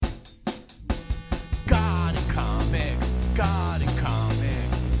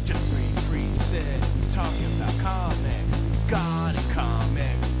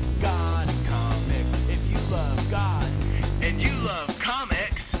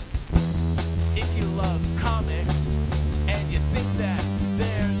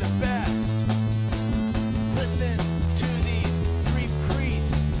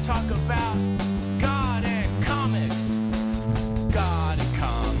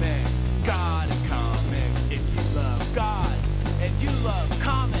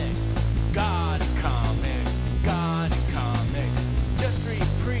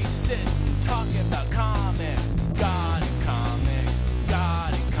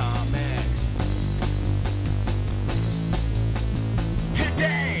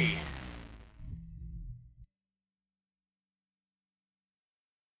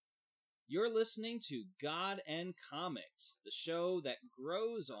You're listening to God and Comics, the show that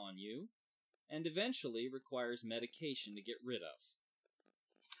grows on you and eventually requires medication to get rid of.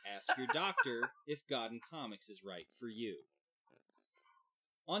 Ask your doctor if God and Comics is right for you.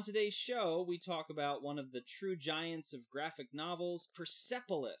 On today's show, we talk about one of the true giants of graphic novels,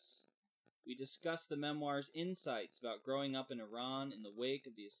 Persepolis. We discuss the memoir's insights about growing up in Iran in the wake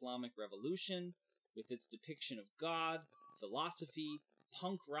of the Islamic Revolution, with its depiction of God, philosophy,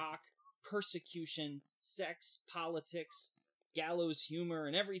 punk rock, persecution, sex, politics, gallows humor,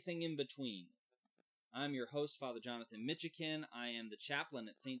 and everything in between. I'm your host, Father Jonathan Michigan. I am the chaplain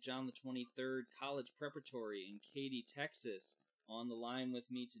at St. John the 23rd College Preparatory in Katy, Texas. On the line with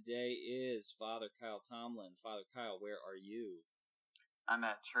me today is Father Kyle Tomlin. Father Kyle, where are you? I'm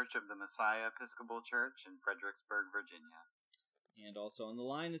at Church of the Messiah Episcopal Church in Fredericksburg, Virginia. And also on the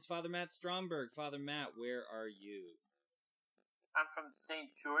line is Father Matt Stromberg. Father Matt, where are you? I'm from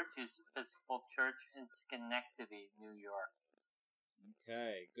St. George's Episcopal Church in Schenectady, New York.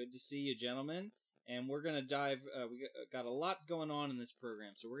 Okay, good to see you, gentlemen. And we're going to dive, we got a lot going on in this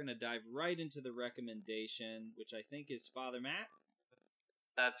program, so we're going to dive right into the recommendation, which I think is Father Matt?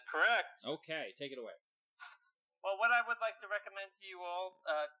 That's correct. Okay, take it away. Well, what I would like to recommend to you all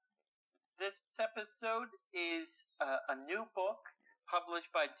this episode is a new book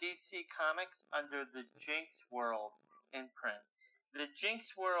published by DC Comics under the Jinx World imprint. The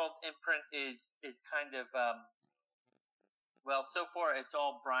Jinx World imprint is kind of, well, so far it's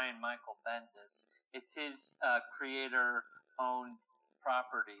all Brian Michael Bendis. It's his creator-owned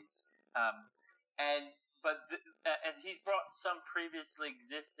properties. And he's brought some previously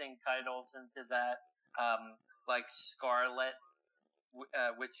existing titles into that, like Scarlet,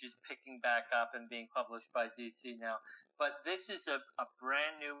 which is picking back up and being published by DC now. But this is a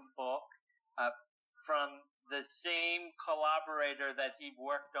brand new book from the same collaborator that he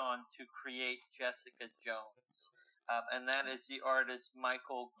worked on to create Jessica Jones. And that is the artist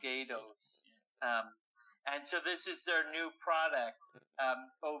Michael Gaydos. And so this is their new product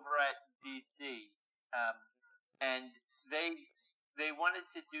over at DC. And they wanted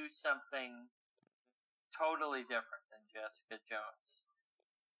to do something totally different than Jessica Jones.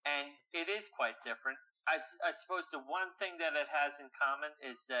 And it is quite different. I suppose the one thing that it has in common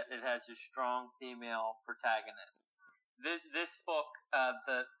is that it has a strong female protagonist. This book,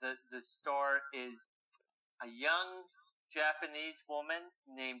 the star is a young Japanese woman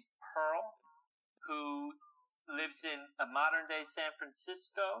named Pearl, who lives in a modern-day San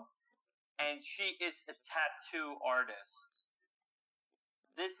Francisco, and she is a tattoo artist.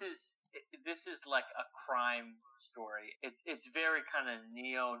 This is like a crime story. It's very kind of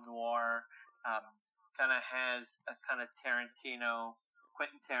neo-noir, kind of has a kind of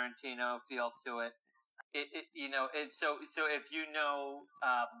Quentin Tarantino feel to it. So if you know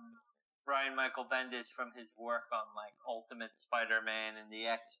Brian Michael Bendis from his work on like Ultimate Spider-Man and the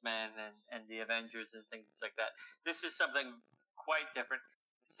X-Men and the Avengers and things like that, this is something quite different.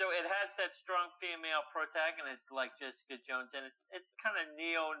 So it has that strong female protagonist like Jessica Jones, and it's kind of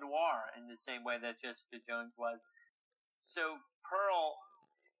neo-noir in the same way that Jessica Jones was. So Pearl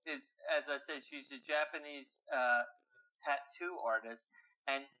is, as I said, she's a Japanese tattoo artist,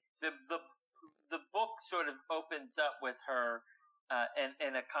 and the book sort of opens up with her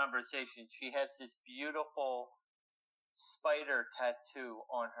in a conversation. She has this beautiful spider tattoo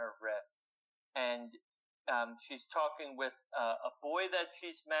on her wrist, and she's talking with a boy that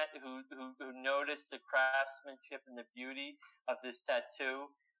she's met who noticed the craftsmanship and the beauty of this tattoo,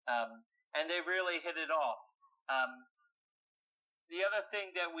 and they really hit it off. The other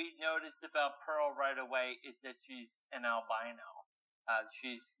thing that we noticed about Pearl right away is that she's an albino.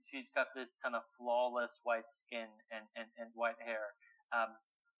 She's got this kind of flawless white skin and white hair,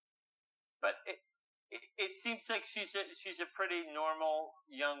 but it seems like she's a pretty normal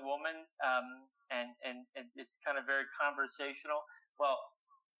young woman, and it's kind of very conversational. Well,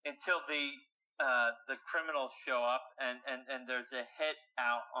 until the criminals show up and there's a hit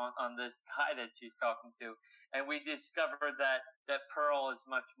out on this guy that she's talking to, and we discover that Pearl is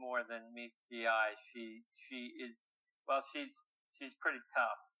much more than meets the eye. She is, well, she's pretty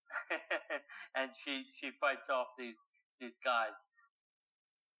tough, and she fights off these guys.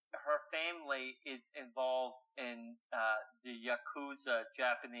 Her family is involved in the Yakuza,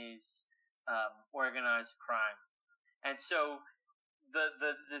 Japanese organized crime, and so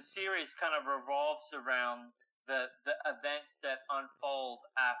the series kind of revolves around the events that unfold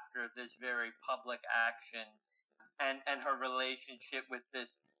after this very public action, and her relationship with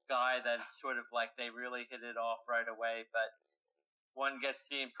this guy that's sort of like they really hit it off right away, but one gets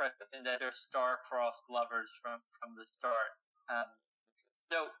the impression that they're star-crossed lovers from the start.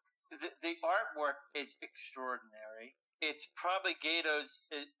 So the artwork is extraordinary. It's probably Gato's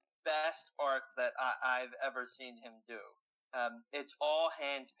best art that I've ever seen him do. It's all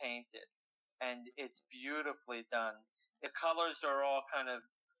hand painted, and it's beautifully done. The colors are all kind of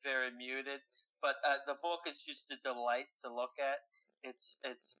very muted, but the book is just a delight to look at. It's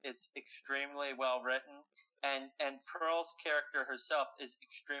extremely well written, and Pearl's character herself is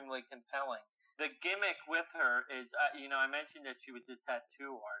extremely compelling. The gimmick with her is, I mentioned that she was a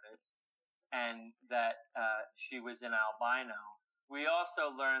tattoo artist and that she was an albino. We also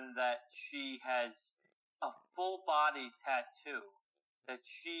learned that she has a full body tattoo that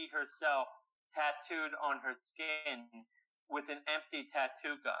she herself tattooed on her skin with an empty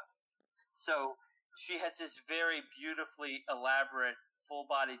tattoo gun. So she has this very beautifully elaborate full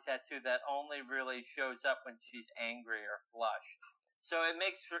body tattoo that only really shows up when she's angry or flushed. So it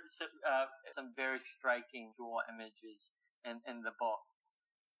makes for some very striking visual images in the book.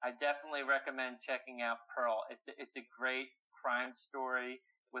 I definitely recommend checking out Pearl. It's a great crime story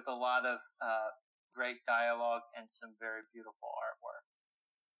with a lot of great dialogue and some very beautiful artwork.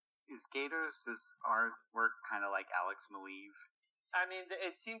 Is Gato's artwork kind of like Alex Maleev? I mean,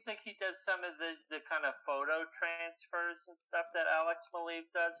 it seems like he does some of the kind of photo transfers and stuff that Alex Maleev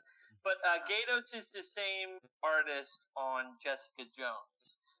does. But Gato's is the same artist on Jessica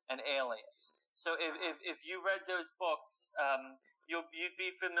Jones and Alias. So if you read those books, you'd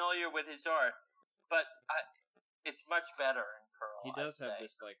be familiar with his art. But it's much better in Pearl. He does have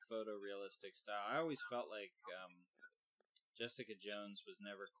this like photorealistic style. I always felt like Jessica Jones was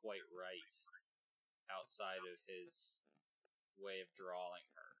never quite right outside of his way of drawing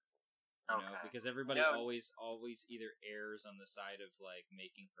her. You know, because everybody always either errs on the side of like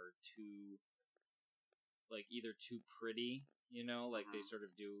making her too, like either too pretty, you know, like they sort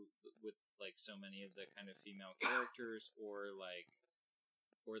of do with like so many of the kind of female characters, or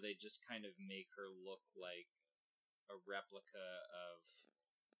they just kind of make her look like a replica of,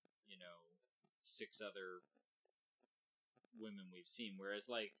 you know, 6 other women we've seen.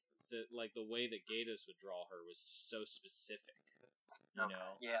 Whereas like the way that Gato's would draw her was so specific. You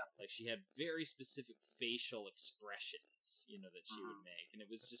know, like she had very specific facial expressions, you know, that she would make, and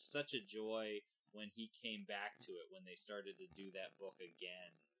it was just such a joy when he came back to it when they started to do that book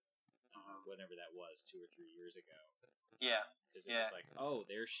again, whenever that was 2 or 3 years ago. Yeah, because it was like, oh,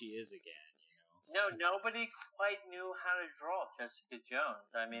 there she is again. You know, no, nobody quite knew how to draw Jessica Jones.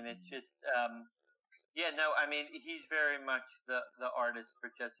 I mean, it's just. I mean, he's very much the artist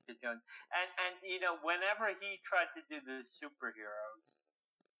for Jessica Jones. And you know, whenever he tried to do the superheroes,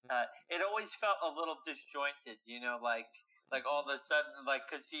 it always felt a little disjointed, you know, like all of a sudden, like,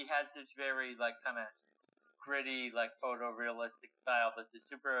 because he has this very, like, kind of gritty, like, photorealistic style, that the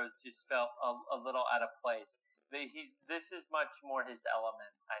superheroes just felt a little out of place. This is much more his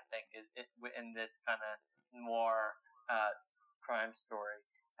element, I think, in this kind of noir crime story.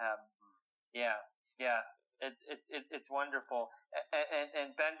 Yeah, it's wonderful,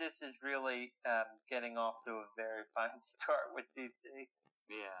 and Bendis is really getting off to a very fine start with DC.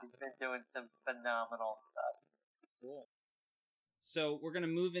 Yeah, he's been doing some phenomenal stuff. Cool. So we're going to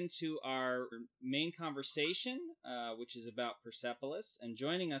move into our main conversation, which is about Persepolis, and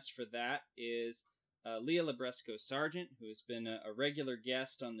joining us for that is Leah Libresco Sargent, who has been a regular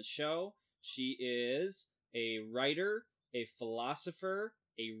guest on the show. She is a writer, a philosopher,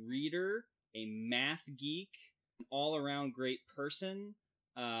 a reader, a math geek, an all-around great person.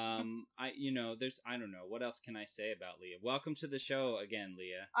 I don't know, what else can I say about Leah? Welcome to the show again,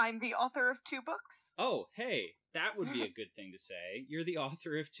 Leah. I'm the author of 2 books. Oh, hey, that would be a good thing to say. You're the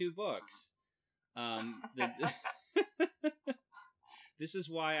author of 2 books. This is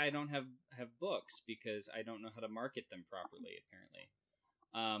why I don't have books, because I don't know how to market them properly,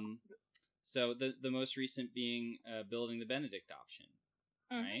 apparently. So the most recent being Building the Benedict option,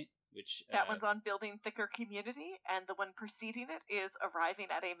 right? Which that one's on Building Thicker Community, and the one preceding it is Arriving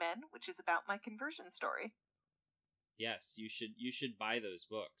at Amen, which is about my conversion story. Yes, you should buy those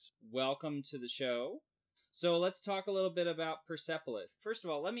books. Welcome to the show. So let's talk a little bit about Persepolis. First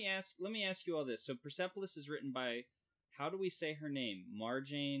of all, let me ask you all this. So Persepolis is written by, how do we say her name?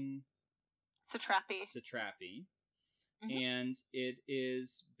 Marjane Satrapi. And it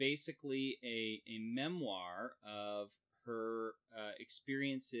is basically a memoir of her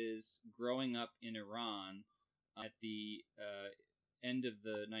experiences growing up in Iran at the end of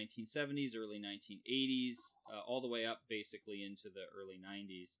the 1970s, early 1980s, all the way up basically into the early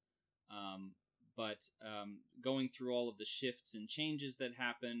 90s. But going through all of the shifts and changes that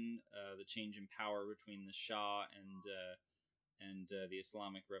happen, the change in power between the Shah and the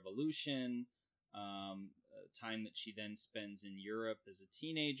Islamic Revolution, time that she then spends in Europe as a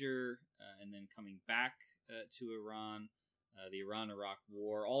teenager, and then coming back to Iran, the Iran-Iraq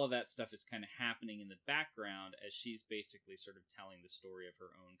War. All of that stuff is kind of happening in the background as she's basically sort of telling the story of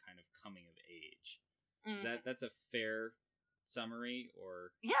her own kind of coming of age. That's a fair summary,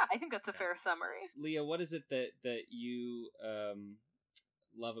 or? Yeah, I think that's a fair summary. Leah, what is it that you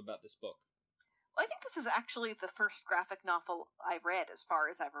love about this book? Well, I think this is actually the first graphic novel I read, as far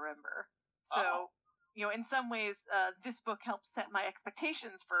as I remember. So, in some ways, this book helps set my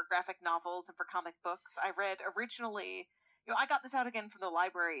expectations for graphic novels and for comic books. I read originally, I got this out again from the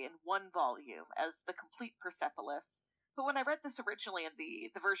library in one volume as The Complete Persepolis. But when I read this originally, and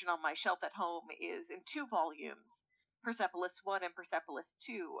the version on my shelf at home is in 2 volumes, Persepolis 1 and Persepolis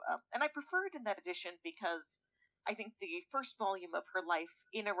 2. And I preferred in that edition because I think the first volume of her life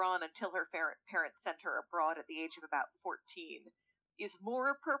in Iran until her parents sent her abroad at the age of about 14 is more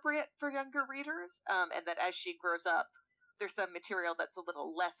appropriate for younger readers, and that as she grows up, there's some material that's a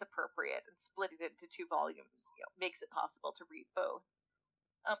little less appropriate, and splitting it into 2 volumes makes it possible to read both.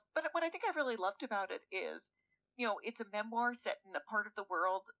 But what I think I really loved about it is, it's a memoir set in a part of the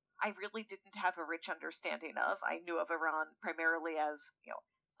world I really didn't have a rich understanding of. I knew of Iran primarily as,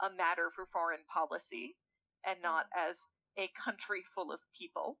 a matter for foreign policy, and not as a country full of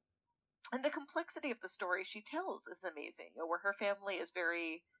people. And the complexity of the story she tells is amazing, where her family is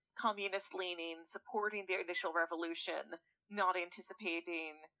very communist-leaning, supporting the initial revolution, not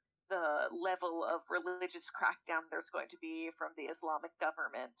anticipating the level of religious crackdown there's going to be from the Islamic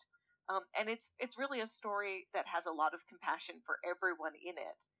government. And it's really a story that has a lot of compassion for everyone in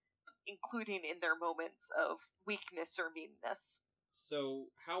it, including in their moments of weakness or meanness.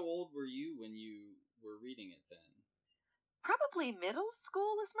 So, how old were you when you were reading it then? Probably middle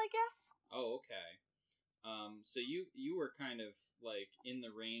school is my guess. Oh, okay. So you were kind of like in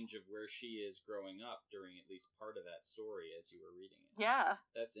the range of where she is growing up during at least part of that story as you were reading it. Yeah.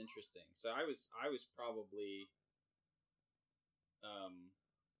 That's interesting. So I was probably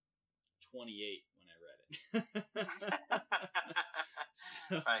 28 when I read it.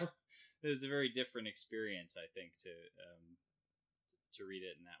 So right. It was a very different experience, I think, to read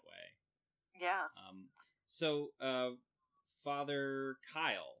it in that way. Yeah. So Father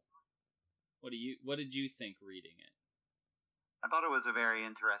Kyle, what did you think reading it? I thought it was a very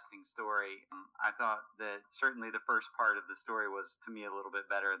interesting story. I thought that certainly the first part of the story was, to me, a little bit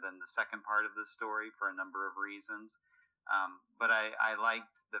better than the second part of the story for a number of reasons. But I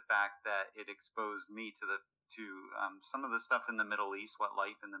liked the fact that it exposed me to some of the stuff in the Middle East, what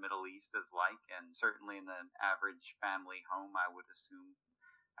life in the Middle East is like, and certainly in an average family home, I would assume.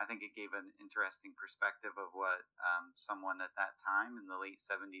 I think it gave an interesting perspective of what someone at that time in the late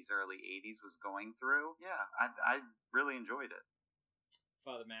 70s, early 80s was going through. Yeah, I really enjoyed it.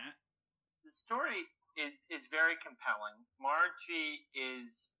 Father Matt? The story is very compelling. Margie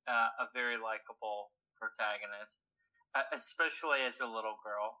is a very likable protagonist, especially as a little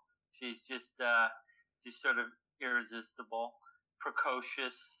girl. She's just sort of irresistible,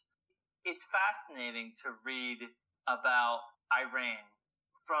 precocious. It's fascinating to read about Iran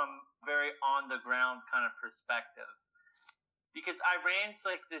from very on the ground kind of perspective, because Iran's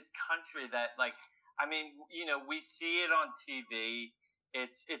like this country that, like, I mean, we see it on TV.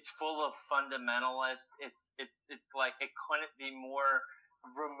 It's full of fundamentalists. It's like it couldn't be more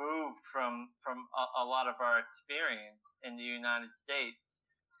removed from a lot of our experience in the United States.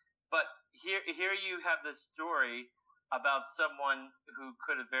 But here you have this story about someone who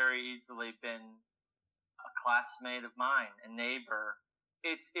could have very easily been a classmate of mine, a neighbor.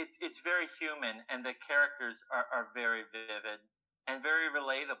 It's very human, and the characters are very vivid and very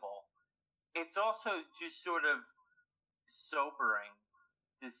relatable. It's also just sort of sobering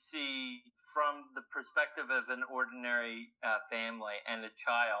to see from the perspective of an ordinary family and a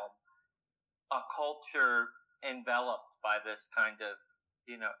child, a culture enveloped by this kind of,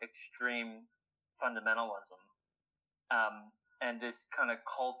 extreme fundamentalism, and this kind of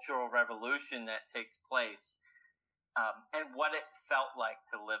cultural revolution that takes place. And what it felt like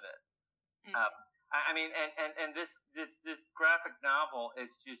to live it. I mean, and this graphic novel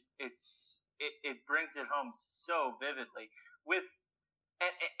is just, it brings it home so vividly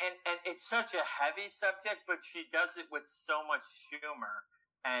and it's such a heavy subject, but she does it with so much humor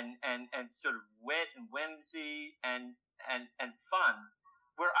and sort of wit and whimsy and fun,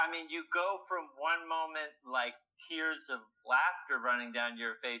 where, I mean, you go from one moment like tears of laughter running down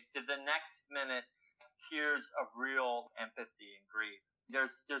your face to the next minute tears of real empathy and grief.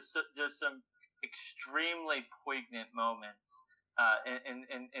 There's some extremely poignant moments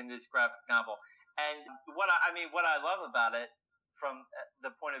in this graphic novel, and what I love about it, from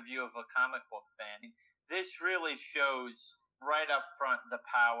the point of view of a comic book fan. This really shows right up front the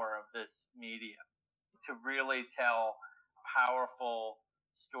power of this medium to really tell powerful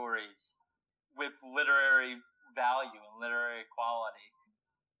stories with literary value and literary quality.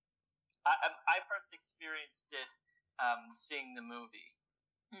 I first experienced it seeing the movie.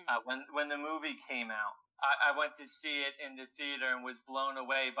 When the movie came out, I went to see it in the theater and was blown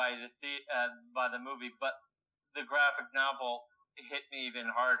away by the movie. But the graphic novel hit me even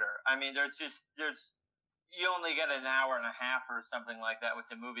harder. I mean, you only get an hour and a half or something like that with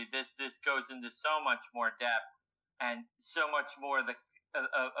the movie. This goes into so much more depth and so much more of the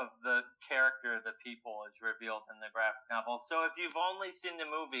character of the people is revealed in the graphic novel. So if you've only seen the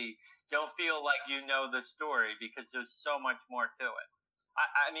movie, don't feel like you know the story because there's so much more to it.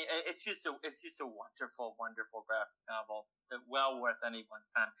 I mean, it's just a wonderful, wonderful graphic novel, well worth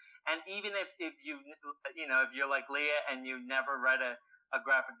anyone's time. And even if you're like Leah and you've never read a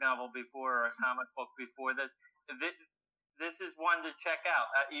graphic novel before or a comic book before this is one to check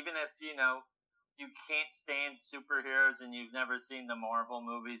out. Even if you can't stand superheroes and you've never seen the Marvel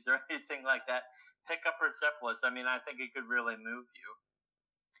movies or anything like that, pick up Persepolis. I mean, I think it could really move you.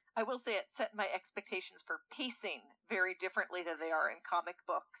 I will say it set my expectations for pacing very differently than they are in comic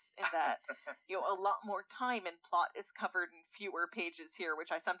books, in that a lot more time and plot is covered in fewer pages here,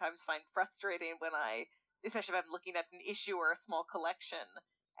 which I sometimes find frustrating when especially if I'm looking at an issue or a small collection,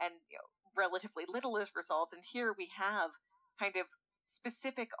 and relatively little is resolved. And here we have kind of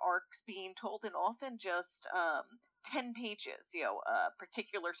specific arcs being told in often just 10 pages, a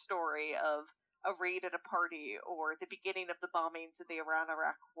particular story of a raid at a party or the beginning of the bombings of the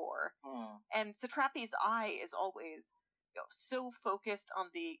Iran-Iraq War. And Satrapi's eye is always so focused on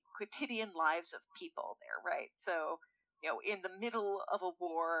the quotidian lives of people there, right? So, in the middle of a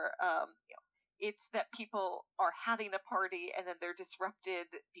war, it's that people are having a party and then they're disrupted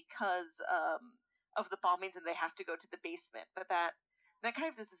because of the bombings and they have to go to the basement. But that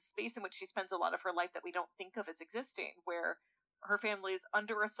kind of is a space in which she spends a lot of her life that we don't think of as existing, where her family is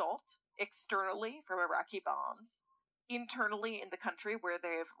under assault externally from Iraqi bombs, internally in the country where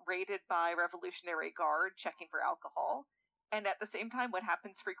they've raided by Revolutionary Guard checking for alcohol, and at the same time what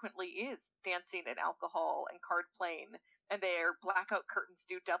happens frequently is dancing and alcohol and card playing, and their blackout curtains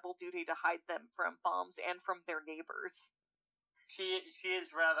do double duty to hide them from bombs and from their neighbors. She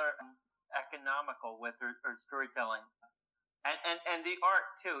is rather economical with her storytelling. And the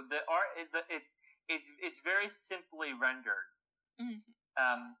art too. The art, it's very simply rendered.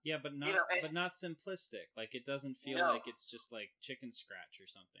 But not simplistic. Like, it doesn't feel like it's just like chicken scratch or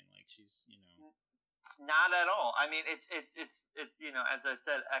something. Like, she's not at all. I mean, it's as I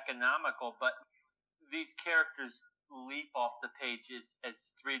said, economical, but these characters leap off the pages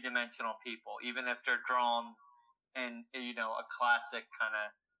as three-dimensional people, even if they're drawn in a classic kind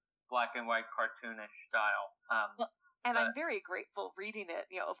of black and white cartoonish style. And I'm very grateful reading it,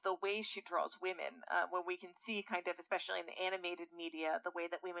 of the way she draws women, when we can see kind of, especially in the animated media, the way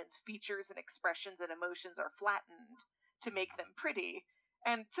that women's features and expressions and emotions are flattened to make them pretty.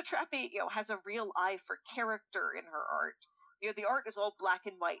 And Satrapi, has a real eye for character in her art. The art is all black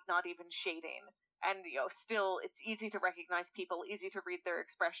and white, not even shading. And, still, it's easy to recognize people, easy to read their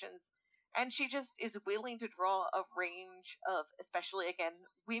expressions. And she just is willing to draw a range of, especially, again,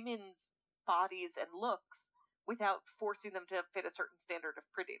 women's bodies and looks, without forcing them to fit a certain standard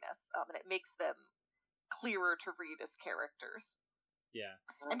of prettiness. And it makes them clearer to read as characters. Yeah.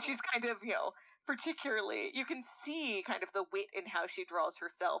 And she's kind of, particularly, you can see kind of the wit in how she draws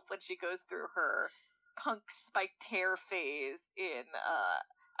herself when she goes through her punk spiked hair phase in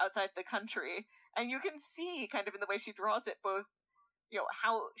Outside the Country. And you can see kind of in the way she draws it both,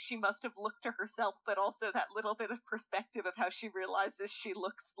 how she must have looked to herself, but also that little bit of perspective of how she realizes she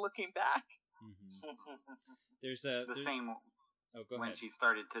looks looking back. There's same go when ahead. She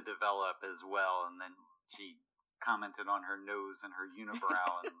started to develop as well, and then she commented on her nose and her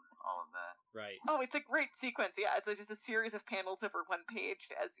unibrow and all of that. Right. Oh, it's a great sequence. Yeah, it's just a series of panels over one page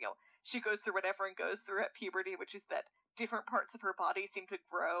as she goes through what everyone goes through at puberty, which is that different parts of her body seem to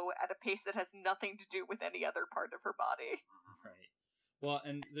grow at a pace that has nothing to do with any other part of her body. Right. Well,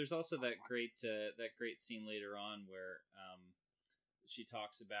 and there's also that great scene later on where she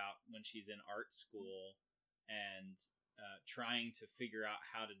talks about when she's in art school and trying to figure out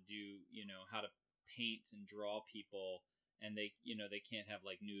how to do, how to paint and draw people, and they can't have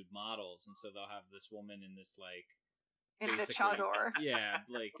like nude models, and so they'll have this woman in this like in the chador. Yeah,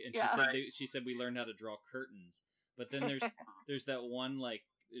 like, and she said we learned how to draw curtains, but then there's that one like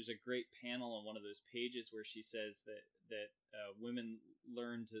there's a great panel on one of those pages where she says that women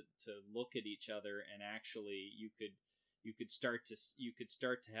learn to look at each other, and actually you could you could start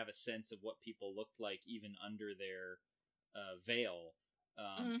to have a sense of what people looked like even under their veil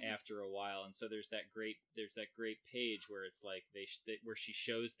after a while. And so there's that great page where it's like where she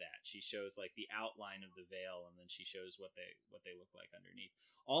shows like the outline of the veil, and then she shows what they look like underneath.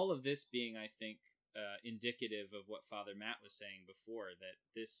 All of this being, I think, indicative of what Father Matt was saying before, that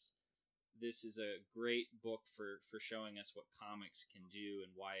this is a great book for showing us what comics can do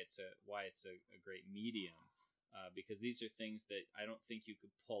and why it's a great medium, because these are things that I don't think you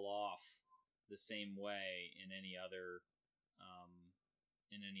could pull off the same way in any other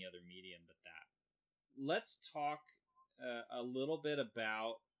medium but that. Let's talk a little bit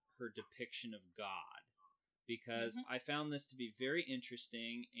about her depiction of God, because I found this to be very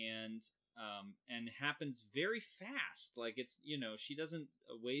interesting and happens very fast. Like, it's, she doesn't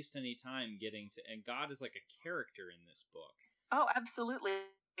waste any time getting to, and God is like a character in this book. Oh, absolutely.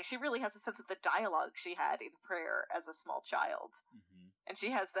 She really has a sense of the dialogue she had in prayer as a small child. And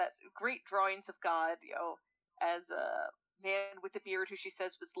she has that great drawings of God, as a man with a beard who she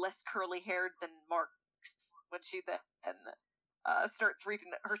says was less curly haired than Marx, when she then starts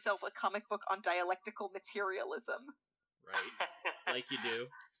reading herself a comic book on dialectical materialism. Right. Like you do.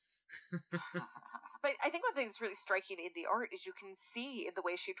 But I think one thing that's really striking in the art is you can see in the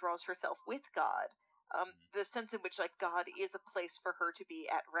way she draws herself with God, the sense in which, like, God is a place for her to be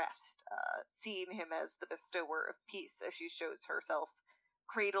at rest, seeing him as the bestower of peace, as she shows herself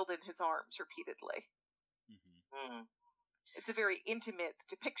cradled in his arms repeatedly. It's a very intimate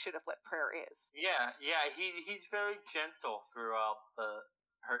depiction of what prayer is. Yeah. He's very gentle throughout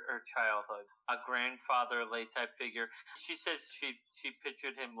her childhood. A grandfatherly type figure. She says she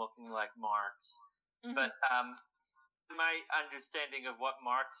pictured him looking like Marx, but my understanding of what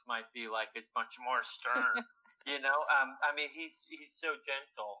Marx might be like is much more stern. I mean, he's so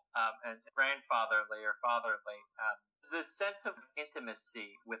gentle and grandfatherly or fatherly. The sense of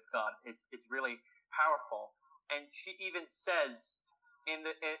intimacy with God is really powerful. And she even says in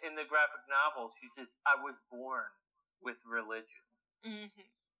the graphic novel, she says, "I was born with religion."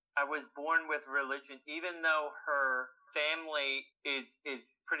 I was born with religion, even though her family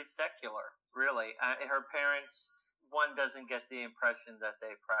is pretty secular. Really, her parents. One doesn't get the impression that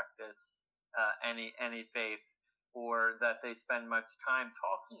they practice any faith, or that they spend much time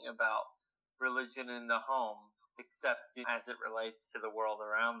talking about religion in the home, except as it relates to the world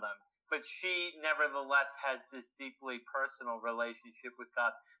around them. But she, nevertheless, has this deeply personal relationship with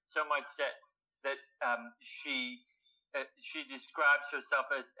God, so much that she describes herself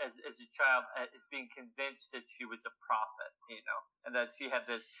as a child as being convinced that she was a prophet, and that she had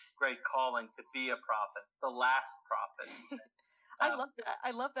this great calling to be a prophet, the last prophet. I love that.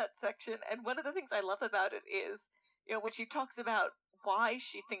 I love that section. And one of the things I love about it is, when she talks about why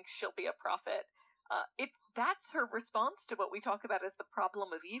she thinks she'll be a prophet, that's her response to what we talk about as the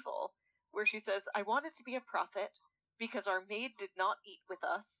problem of evil, where she says, "I wanted to be a prophet because our maid did not eat with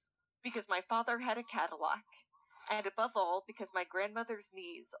us, because my father had a Cadillac, and above all, because my grandmother's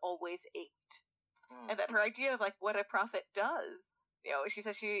knees always ached." And that her idea of, like, what a prophet does, she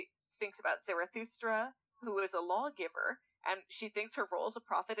says she thinks about Zarathustra, who is a lawgiver, and she thinks her role as a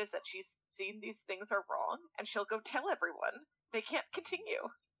prophet is that she's seen these things are wrong, and she'll go tell everyone they can't continue,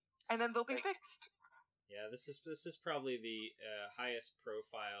 and then they'll be fixed. Yeah, this is probably the highest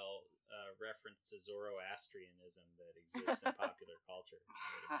profile reference to Zoroastrianism that exists in popular culture, I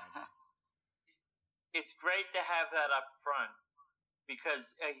would imagine. It's great to have that up front,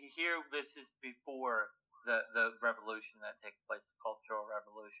 because here this is before the revolution that takes place, the Cultural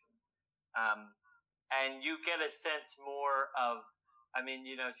Revolution. And you get a sense more of,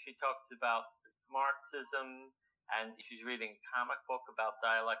 she talks about Marxism, and she's reading a comic book about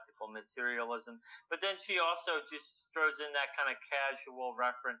dialectical materialism, but then she also just throws in that kind of casual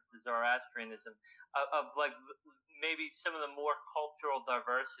reference to Zoroastrianism of like maybe some of the more cultural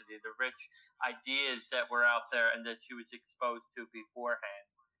diversity, the rich ideas that were out there and that she was exposed to beforehand,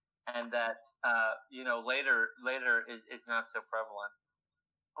 and that later is not so prevalent.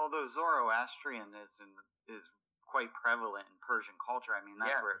 Although Zoroastrianism is quite prevalent in Persian culture,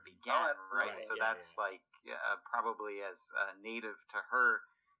 that's where it began, right? So that's like probably as native to her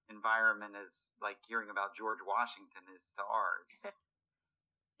environment as like hearing about George Washington is to ours.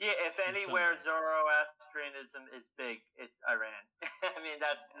 Yeah, if anywhere Zoroastrianism is big, it's Iran.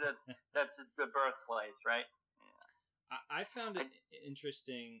 that's the birthplace, right? Yeah. I found it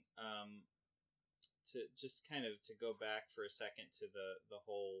interesting to just kind of to go back for a second to the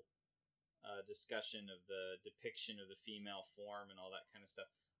whole discussion of the depiction of the female form and all that kind of stuff.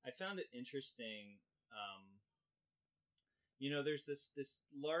 I found it interesting. there's this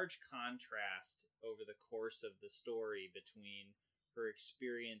large contrast over the course of the story between her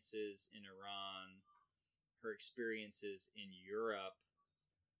experiences in Iran, her experiences in Europe,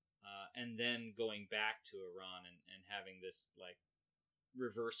 and then going back to Iran and having this like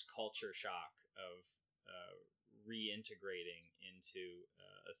reverse culture shock of reintegrating into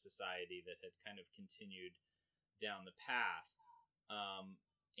a society that had kind of continued down the path.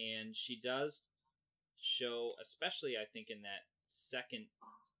 And she does show, especially I think in that second,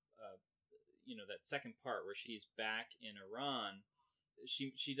 that second part where she's back in Iran,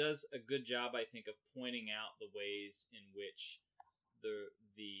 she does a good job, I think, of pointing out the ways in which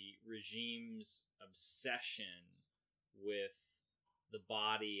the regime's obsession with the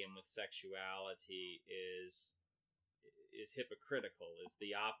body and with sexuality is hypocritical, is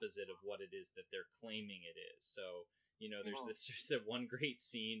the opposite of what it is that they're claiming it is. So, there's that one great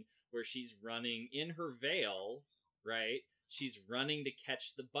scene where she's running in her veil, right? She's running to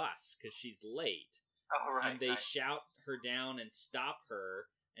catch the bus because she's late. Oh, right. And they shout her down and stop her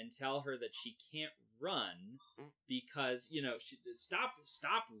and tell her that she can't run because,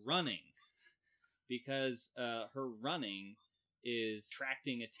 stop running. Because her running is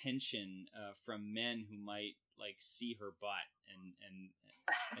attracting attention from men who might like see her butt,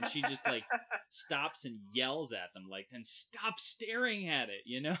 and she just like stops and yells at them like, and stop staring at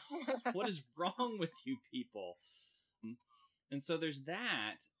it, what is wrong with you people? And so there's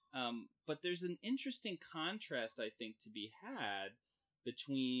that, but there's an interesting contrast, I think, to be had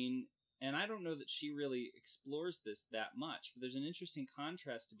between, and I don't know that she really explores this that much, but there's an interesting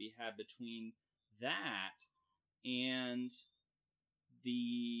contrast to be had between that and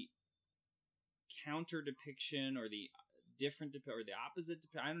the counter depiction or the different or the opposite.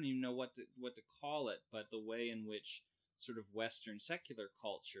 I don't even know what to call it, but the way in which sort of Western secular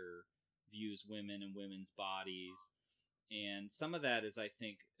culture views women and women's bodies, and some of that is, I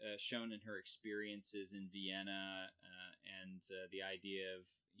think, shown in her experiences in Vienna, and the idea of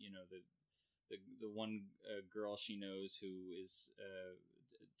the one girl she knows who is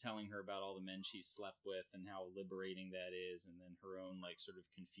telling her about all the men she's slept with and how liberating that is, and then her own like sort of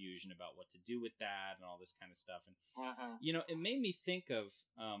confusion about what to do with that and all this kind of stuff. And it made me think of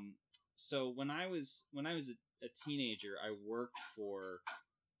so when I was a teenager, I worked for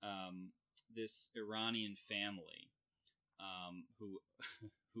this Iranian family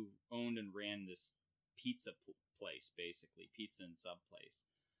who owned and ran this pizza place, basically pizza and sub place.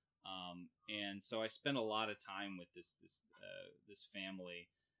 And so I spent a lot of time with this family,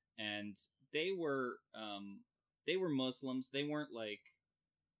 and they were Muslims. They weren't like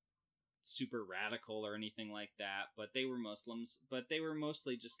super radical or anything like that, but they were Muslims. But they were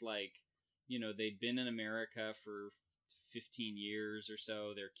mostly just like, they'd been in America for 15 years or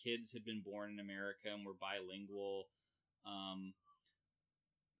so. Their kids had been born in America and were bilingual.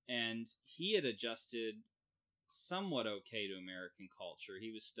 And he had adjusted somewhat okay to American culture.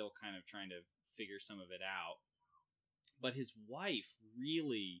 He was still kind of trying to figure some of it out. But his wife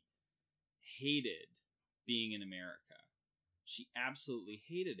really hated being in America. She absolutely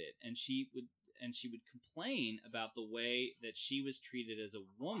hated it. And she would complain about the way that she was treated as a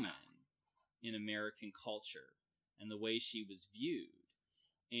woman in American culture and the way she was viewed.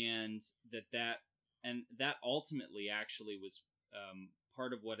 And that ultimately actually was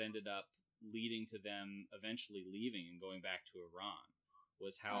part of what ended up leading to them eventually leaving and going back to Iran,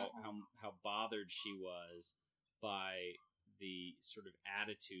 was how bothered she was by the sort of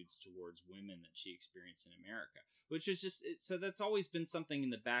attitudes towards women that she experienced in America, which is just, so that's always been something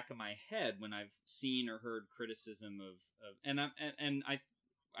in the back of my head when I've seen or heard criticism of and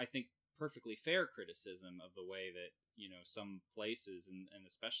I think perfectly fair criticism of the way that some places and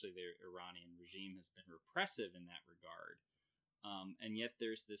especially the Iranian regime has been repressive in that regard, and yet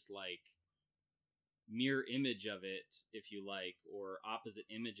there's this like mirror image of it, if you like, or opposite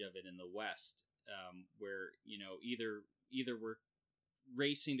image of it in the West, where either we're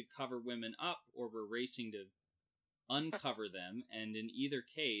racing to cover women up or we're racing to uncover them, and in either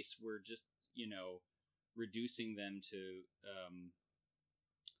case we're just reducing them to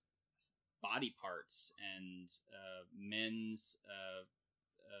body parts and men's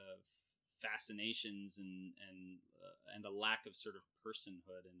fascinations and a lack of sort of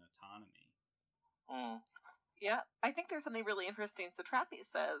personhood and autonomy. Yeah, I think there's something really interesting Satrapi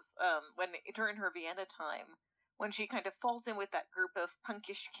says during her Vienna time, when she kind of falls in with that group of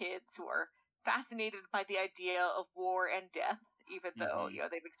punkish kids who are fascinated by the idea of war and death, even though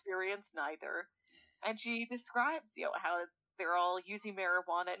they've experienced neither. And she describes how they're all using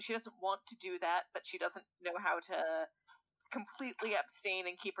marijuana, and she doesn't want to do that, but she doesn't know how to completely abstain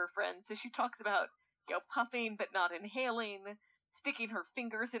and keep her friends. So she talks about puffing but not inhaling, sticking her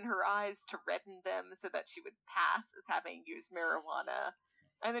fingers in her eyes to redden them so that she would pass as having used marijuana.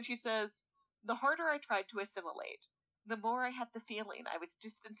 And then she says, "The harder I tried to assimilate, the more I had the feeling I was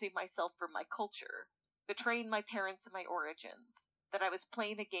distancing myself from my culture, betraying my parents and my origins, that I was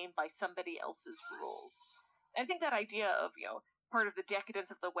playing a game by somebody else's rules." I think that idea of, part of the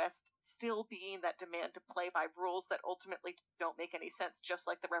decadence of the West still being that demand to play by rules that ultimately don't make any sense, just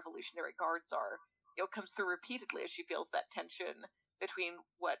like the Revolutionary Guards are, comes through repeatedly as she feels that tension between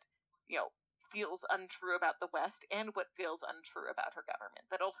what, feels untrue about the West and what feels untrue about her government.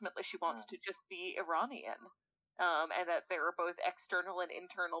 That ultimately she wants to just be Iranian. And that there are both external and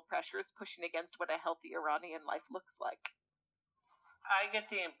internal pressures pushing against what a healthy Iranian life looks like. I get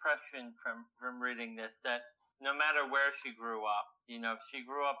the impression from reading this that no matter where she grew up, she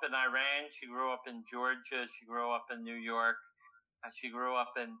grew up in Iran, she grew up in Georgia, she grew up in New York, she grew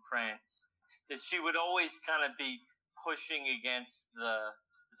up in France, that she would always kind of be pushing against the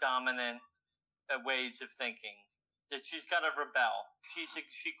dominant ways of thinking. That she's got to rebel. She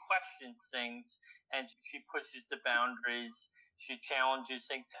questions things and she pushes the boundaries. She challenges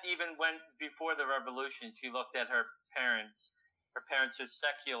things. Even before the revolution, she looked at her parents. Her parents are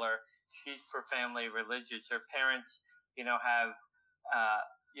secular. She's profoundly religious. Her parents, have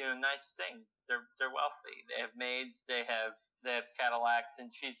nice things. They're wealthy. They have maids. They have Cadillacs,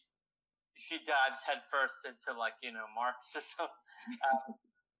 and she dives headfirst into Marxism.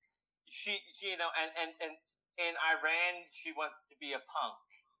 She and in Iran she wants to be a punk,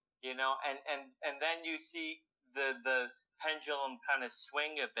 and then you see the pendulum kind of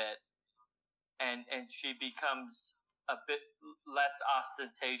swing a bit, and she becomes a bit less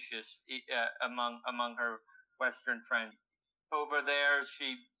ostentatious among her Western friends. Over there,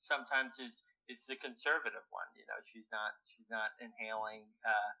 she sometimes is the conservative one. She's not inhaling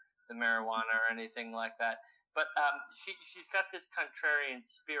the marijuana or anything like that. But she's got this contrarian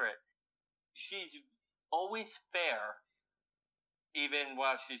spirit. She's always fair, even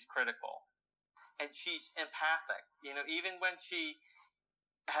while she's critical, and she's empathic. Even when she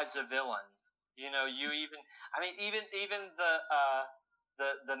has a villain. Even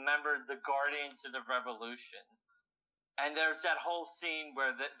the member, the Guardians of the Revolution, and there's that whole scene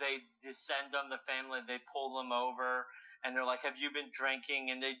where they descend on the family, they pull them over, and they're like, "Have you been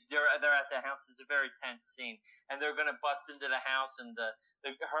drinking?" And they're at the house. It's a very tense scene, and they're gonna bust into the house, and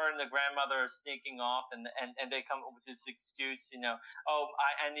her and the grandmother are sneaking off, and they come up with this excuse, "Oh,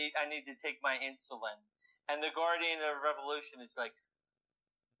 I need to take my insulin," and the Guardian of the Revolution is like,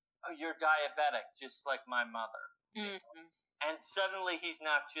 "Oh, you're diabetic, just like my mother." Mm-hmm. And suddenly he's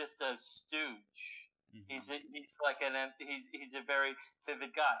not just a stooge. Mm-hmm. He's a very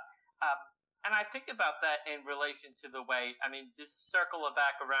vivid guy. And I think about that in relation to the way, just circle it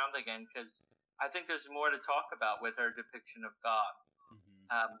back around again, because I think there's more to talk about with her depiction of God.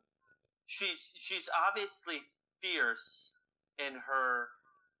 Mm-hmm. She's obviously fierce in her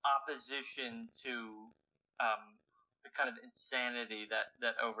opposition to the kind of insanity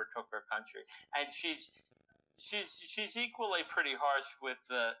that overtook her country, and she's equally pretty harsh with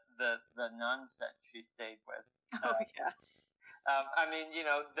the nuns that she stayed with. Oh yeah.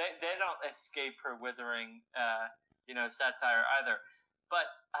 They don't escape her withering satire either, but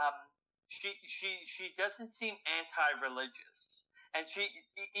she doesn't seem anti-religious, and she,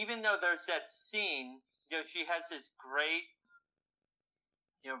 even though there's that scene, she has this great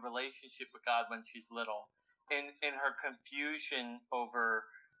relationship with God when she's little. In her confusion over,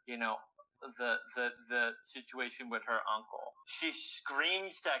 the situation with her uncle, she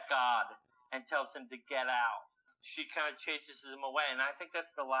screams at God and tells him to get out. She kind of chases him away, and I think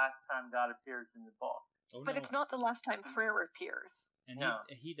that's the last time God appears in the book. Oh, but it's not the last time Freyr appears. And no.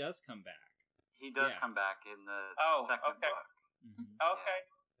 he does come back. He does come back in the second book. Mm-hmm. Okay.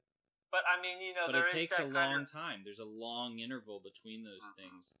 Yeah. But but there it takes a long time. There's a long interval between those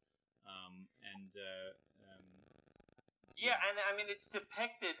things. Yeah, and it's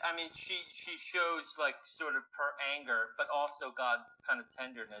depicted. She shows sort of her anger, but also God's kind of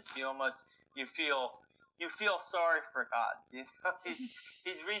tenderness. You feel sorry for God.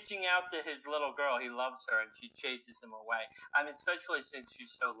 He's reaching out to his little girl. He loves her, and she chases him away. Especially since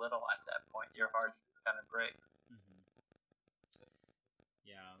she's so little at that point, your heart just kind of breaks. Mm-hmm.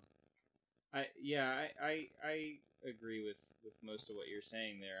 I agree with most of what you're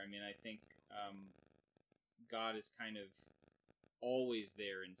saying there. I think God is kind of always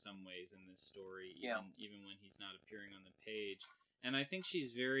there in some ways in this story, even when he's not appearing on the page. And I think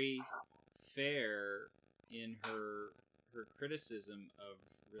she's very fair in her criticism of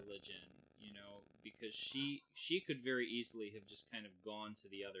religion, because she could very easily have just kind of gone to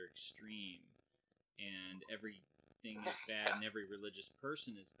the other extreme and everything is bad, and every religious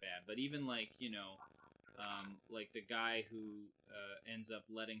person is bad. But even like like the guy who ends up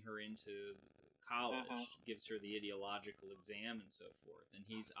letting her into college, gives her the ideological exam and so forth, and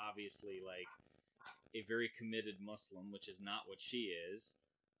he's obviously like a very committed Muslim, which is not what she is,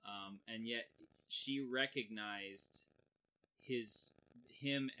 and yet she recognized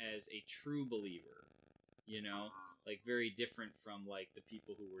him as a true believer, you know, like very different from like the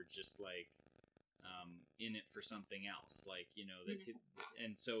people who were just like in it for something else, like, you know, that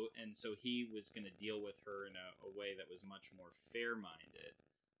and so he was going to deal with her in a way that was much more fair-minded,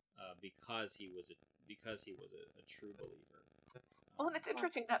 because he was a true believer. Well, and it's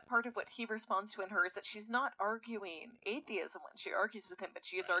interesting that part of what he responds to in her is that she's not arguing atheism when she argues with him, but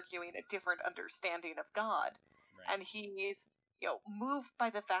she is arguing a different understanding of God. Right. And he's, you know, moved by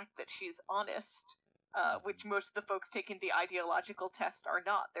the fact that she's honest, which most of the folks taking the ideological test are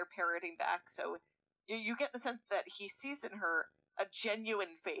not. They're parroting back. So you get the sense that he sees in her a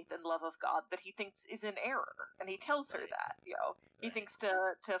genuine faith and love of God that he thinks is in error, and he tells her that, you know, he thinks to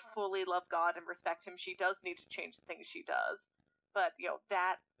fully love God and respect him, she does need to change the things she does. But, you know,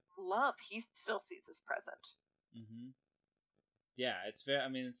 that love he still sees as present. Mm-hmm. Yeah, it's very. I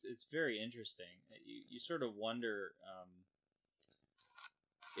mean, it's very interesting. You sort of wonder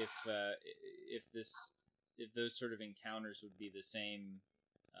if those sort of encounters would be the same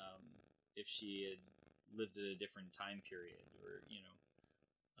if she had lived at a different time period, or, you know,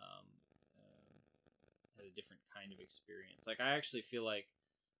 had a different kind of experience. Like, I actually feel like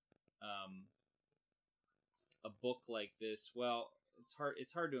a book like this, well, it's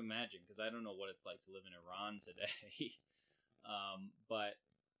hard to imagine, because I don't know what it's like to live in Iran today. But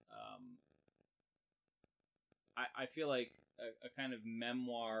I feel like a kind of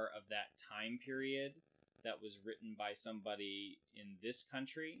memoir of that time period that was written by somebody in this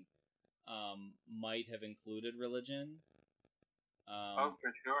country might have included religion.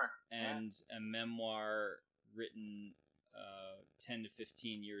 For sure. And a memoir written 10 to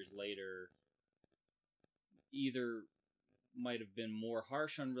 15 years later either might have been more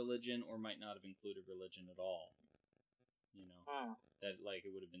harsh on religion or might not have included religion at all. You know, that, like,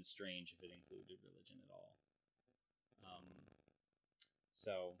 it would have been strange if it included religion at all.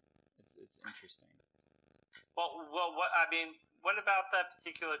 So it's interesting. Well, what I mean, what about that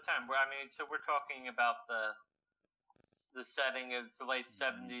particular time? Where, I mean, so we're talking about the setting of the late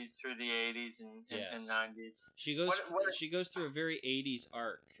 70s through the 80s and 90s. She goes through a very 80s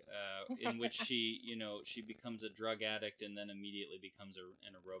arc in which she becomes a drug addict and then immediately becomes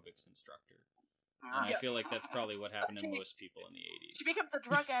an aerobics instructor. And I feel like that's probably what happened to most people in the 80s. She becomes a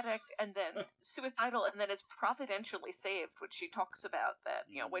drug addict and then suicidal, and then is providentially saved, which she talks about, that,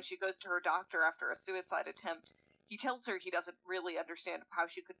 you know, when she goes to her doctor after a suicide attempt, he tells her he doesn't really understand how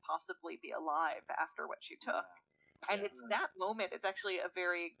she could possibly be alive after what she took. And it's that moment, it's actually a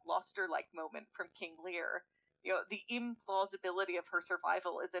very Gloucester-like moment from King Lear. You know, the implausibility of her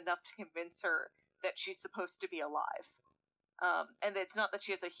survival is enough to convince her that she's supposed to be alive. And it's not that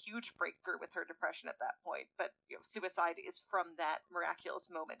she has a huge breakthrough with her depression at that point, but, you know, suicide is from that miraculous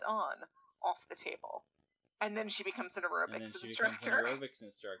moment on off the table. And then she becomes an aerobics instructor.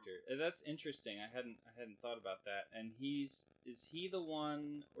 That's interesting. I hadn't thought about that. And is he the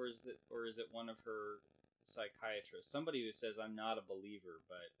one, or is it one of her psychiatrists? Somebody who says, "I'm not a believer,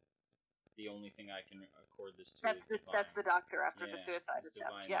 but the only thing I can accord this to is divine." That's the doctor after the suicide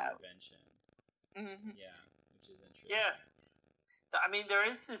attempt. Divine intervention. Mm-hmm. Yeah, which is interesting. Yeah. I mean, there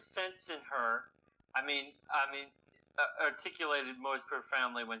is this sense in her. I mean, articulated most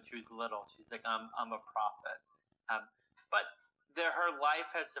profoundly when she was little. She's like, "I'm a prophet," but her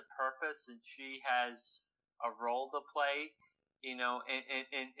life has a purpose, and she has a role to play. You know,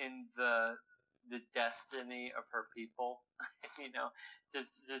 in the destiny of her people. You know,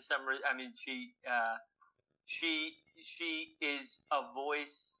 to some. I mean, she is a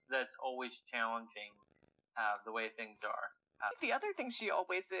voice that's always challenging the way things are. The other thing she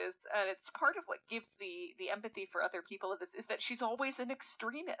always is, and it's part of what gives the empathy for other people of this, is that she's always an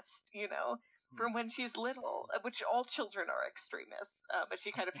extremist, you know, from when she's little, which all children are extremists, but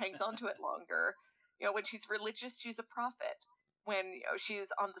she kind of hangs on to it longer. You know, when she's religious, she's a prophet. When, you know,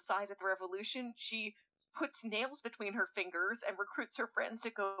 she's on the side of the revolution, she puts nails between her fingers and recruits her friends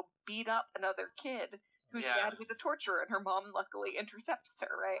to go beat up another kid whose dad was a torturer, and her mom luckily intercepts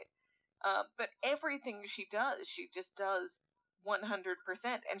her, right? But everything she just does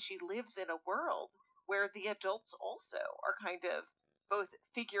 100%, and she lives in a world where the adults also are kind of both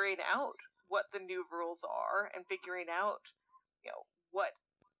figuring out what the new rules are and figuring out, you know,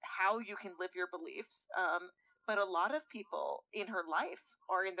 how you can live your beliefs, But a lot of people in her life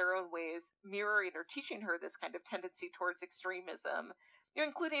are in their own ways mirroring or teaching her this kind of tendency towards extremism,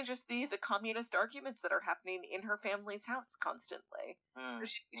 including just the communist arguments that are happening in her family's house constantly.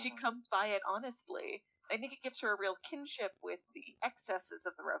 She comes by it honestly. I think it gives her a real kinship with the excesses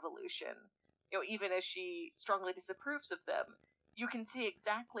of the revolution. Even as she strongly disapproves of them, you can see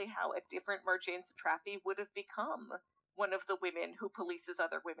exactly how a different Marjane Satrapi would have become one of the women who polices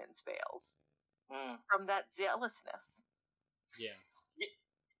other women's fails. From that zealousness. Yeah.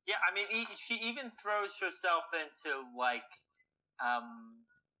 Yeah, I mean, she even throws herself into, like,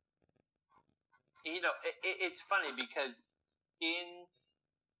 it's funny because in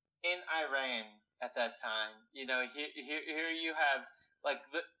Iran at that time, here you have, like,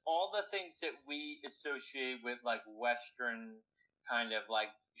 all the things that we associate with, like, Western kind of,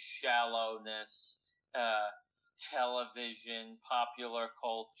 like, shallowness, television, popular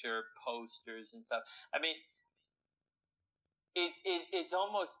culture, posters and stuff. I mean, it's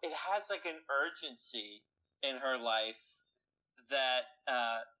almost, it has like an urgency in her life that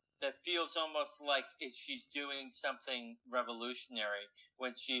that feels almost like she's doing something revolutionary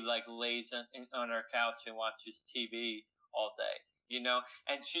when she like lays on her couch and watches TV all day,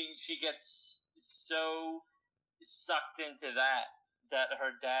 and she gets so sucked into that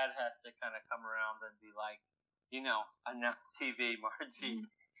her dad has to kind of come around and be like, enough TV, Margie.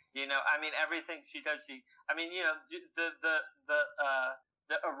 I mean, everything she does, the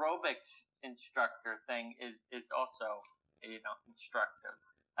aerobics instructor thing is also, instructive.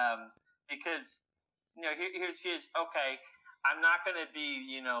 Because, here she is, okay, I'm not going to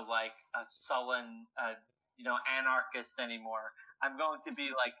be, like a sullen, anarchist anymore. I'm going to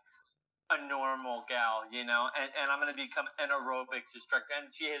be like a normal gal, and I'm going to become an aerobics instructor.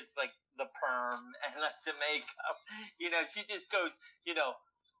 And she has like the perm and like the makeup, she just goes,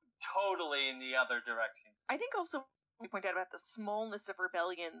 totally in the other direction. I think also we point out about the smallness of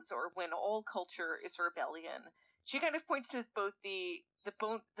rebellions, or when all culture is rebellion. She kind of points to both the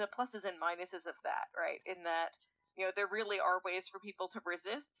pluses and minuses of that, right? In that, there really are ways for people to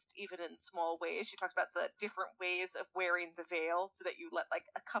resist, even in small ways. She talks about the different ways of wearing the veil so that you let like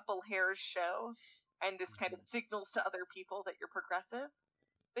a couple hairs show, and this kind of signals to other people that you're progressive.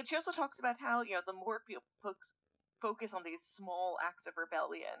 But she also talks about how, the more people focus on these small acts of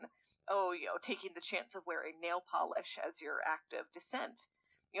rebellion, taking the chance of wearing nail polish as your act of dissent,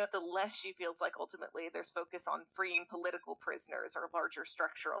 the less she feels like ultimately there's focus on freeing political prisoners or larger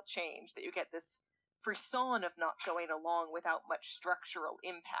structural change, that you get this frisson of not going along without much structural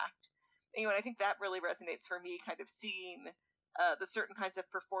impact. And I think that really resonates for me, kind of seeing the certain kinds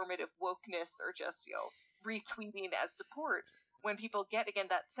of performative wokeness or just, retweeting as support when people get, again,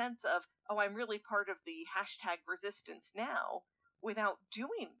 that sense of, oh, I'm really part of the hashtag resistance now, without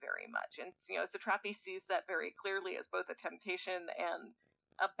doing very much. And, Satrapi sees that very clearly as both a temptation and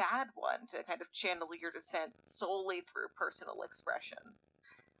a bad one, to kind of channel your dissent solely through personal expression.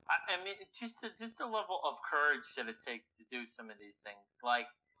 I mean, just a level of courage that it takes to do some of these things. Like,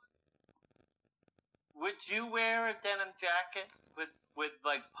 would you wear a denim jacket with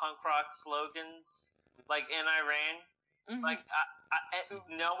like punk rock slogans, like in Iran? Mm-hmm. Like,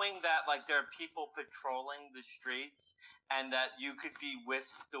 knowing that like there are people patrolling the streets and that you could be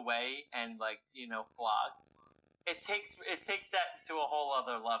whisked away and like flogged. It takes that to a whole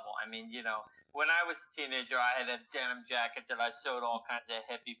other level. I mean, when I was a teenager, I had a denim jacket that I sewed all kinds of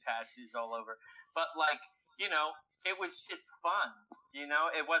hippie patches all over. But like, it was just fun.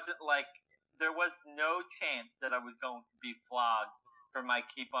 It wasn't like there was no chance that I was going to be flogged for my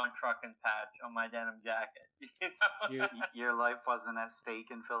Keep On Truckin' patch on my denim jacket. Your life wasn't at stake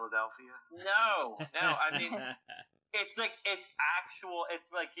in Philadelphia? No. I mean, it's like, it's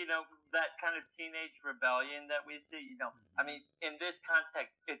like, that kind of teenage rebellion that we see, I mean, in this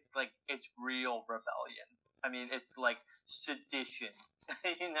context, it's like, it's real rebellion. I mean, it's like sedition,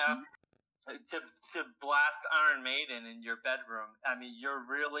 to blast Iron Maiden in your bedroom. I mean, you're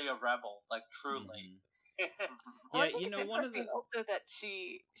really a rebel, like truly. Well, yeah, it's interesting also that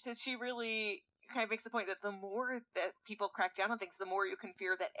she really kind of makes the point that the more that people crack down on things, the more you can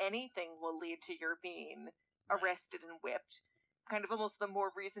fear that anything will lead to your being arrested and whipped. Kind of almost the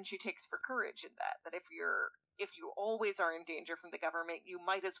more reason she takes for courage in that if you always are in danger from the government, you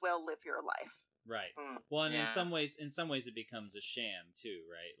might as well live your life. Right. Well, and in some ways it becomes a sham too,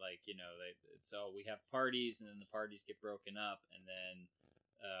 right? Like, so we have parties, and then the parties get broken up, and then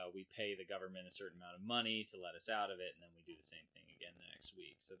we pay the government a certain amount of money to let us out of it, and then we do the same thing again the next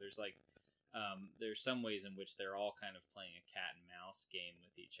week. So there's like, there's some ways in which they're all kind of playing a cat and mouse game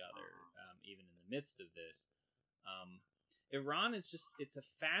with each other, even in the midst of this. Iran is it's a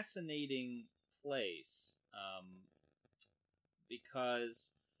fascinating place,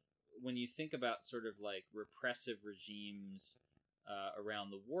 because when you think about sort of like repressive regimes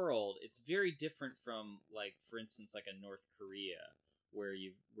around the world, it's very different from, like, for instance, like a North Korea, where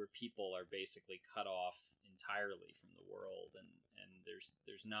people are basically cut off entirely from the world, and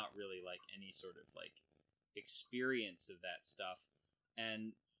there's not really like any sort of like experience of that stuff.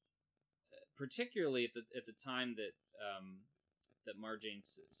 And particularly at the time that that Marjane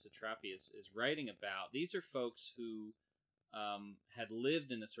Satrapi is writing about, these are folks who had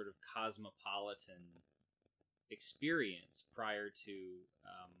lived in a sort of cosmopolitan experience prior to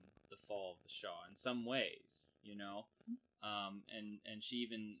the fall of the Shah in some ways, you know. And she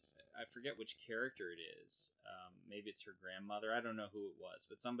even, I forget which character it is, maybe it's her grandmother, I don't know who it was,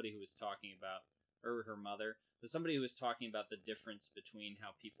 but somebody who was talking about, or her mother, but somebody who was talking about the difference between how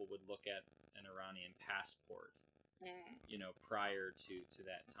people would look at an Iranian passport, you know, prior to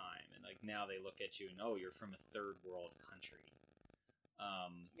that time, and like now they look at you and, oh, you're from a third world country.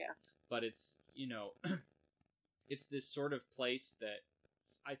 Yeah. But it's, you know, it's this sort of place that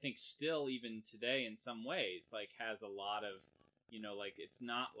I think still even today in some ways like has a lot of, you know, like it's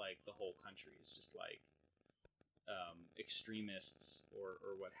not like the whole country is just like extremists or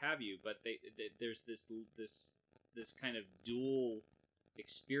what have you, but there's this kind of dual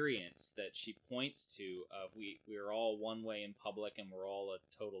experience that she points to of we're all one way in public and we're all a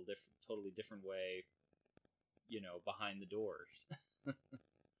totally different way, you know, behind the doors.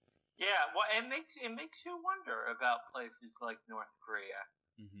 Yeah, well, it makes you wonder about places like North Korea.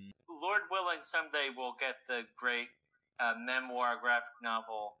 Mm-hmm. Lord willing, someday we'll get the great memoir graphic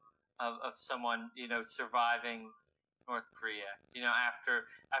novel of someone, you know, surviving North Korea, you know, after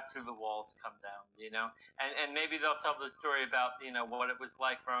the walls come down, you know, and maybe they'll tell the story about, you know, what it was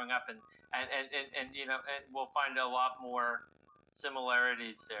like growing up, and you know, and we'll find a lot more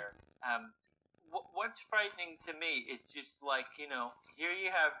similarities there. What's frightening to me is just like, you know, here you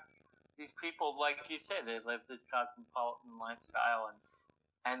have these people, like you say, they live this cosmopolitan lifestyle,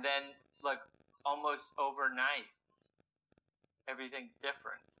 and then like almost overnight, everything's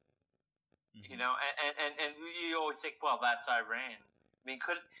different. Mm-hmm. You know, and you always think, well, that's Iran. I mean,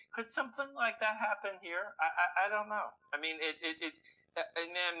 could something like that happen here? I don't know. I mean,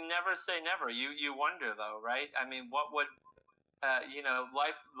 and never say never. You wonder though, right? I mean, what would you know,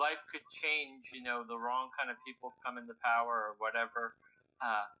 life could change. You know, the wrong kind of people come into power or whatever.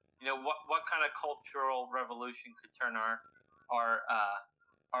 You know, what kind of cultural revolution could turn all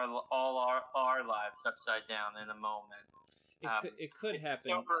our lives upside down in a moment? It could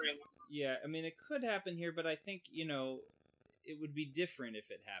happen. Sobering. Yeah, I mean, it could happen here, but I think, you know, it would be different if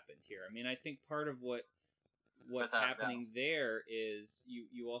it happened here. I mean, I think part of what's Without happening there is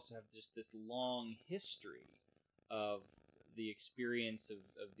you also have just this long history of the experience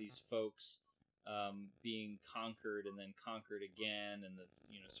of these folks being conquered and then conquered again, and the,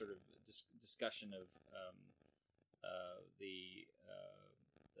 you know, sort of discussion of the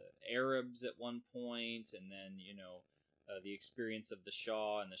Arabs at one point, and then, you know, the experience of the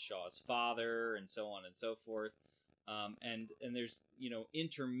Shah and the Shah's father, and so on and so forth. And there's, you know,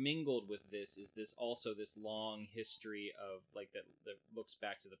 intermingled with this is this also this long history of like that looks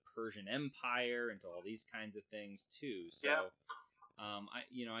back to the Persian Empire and to all these kinds of things too. So, yeah.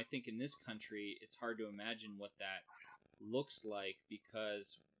 I think in this country it's hard to imagine what that looks like,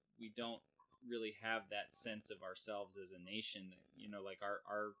 because we don't really have that sense of ourselves as a nation. That, you know, like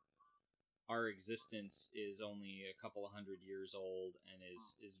our existence is only a couple of hundred years old and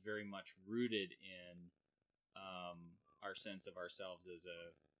is very much rooted in our sense of ourselves as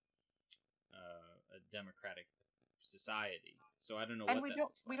a democratic society. So I don't know and what that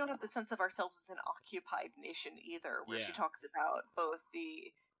looks like. We don't have the sense of ourselves as an occupied nation either, where Yeah. she talks about both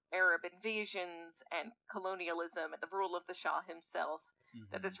the Arab invasions and colonialism and the rule of the Shah himself. Mhm.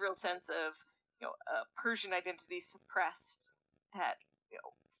 That this real sense of, you know, Persian identity suppressed that, you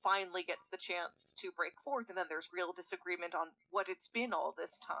know, finally gets the chance to break forth, and then there's real disagreement on what it's been all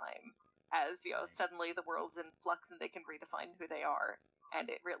this time, as, you know, Right. suddenly the world's in flux and they can redefine who they are,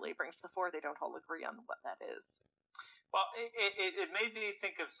 and it really brings to the fore they don't all agree on what that is. Well, it made me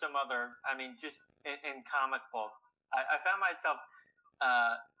think of some other, I mean, just in comic books. I found myself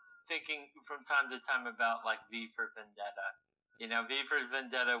thinking from time to time about, like, V for Vendetta. You know, V for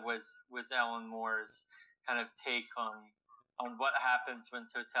Vendetta was Alan Moore's kind of take on what happens when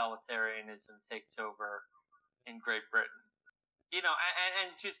totalitarianism takes over in Great Britain. You know,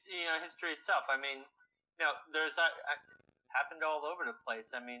 and just, you know, history itself. I mean, you know, there's happened all over the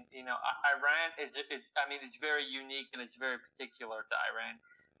place. I mean, you know, Iran is I mean, it's very unique and it's very particular to Iran.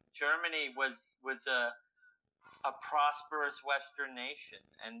 Germany was a prosperous Western nation,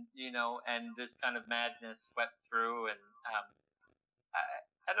 and and this kind of madness swept through, and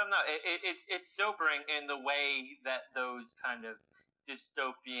I don't know. It's sobering in the way that those kind of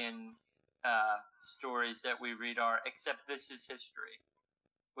dystopian stories that we read are, except this is history,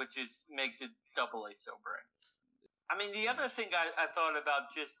 which makes it doubly sobering. I mean, the other thing I thought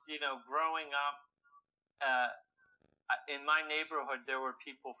about, just growing up in my neighborhood, there were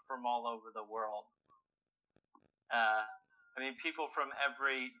people from all over the world. I mean, people from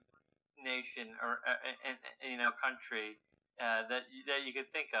every nation or country that you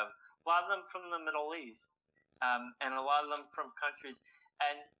could think of. A lot of them from the Middle East, and a lot of them from countries.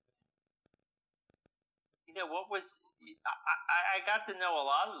 And what was I got to know a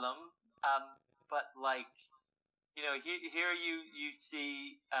lot of them, but here you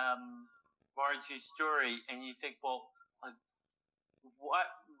see Margie's story, and you think, well, what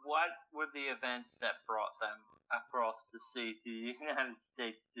were the events that brought them across the sea to the United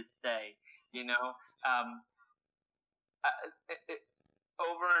States to stay?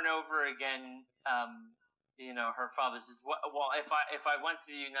 Over and over again, her father says, well, if I went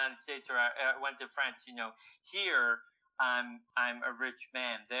to the United States, or I went to France, here I'm a rich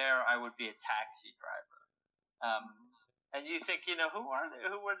man. There I would be a taxi driver. And you think, who are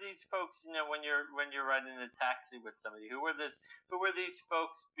these folks? When you're riding a taxi with somebody, who were these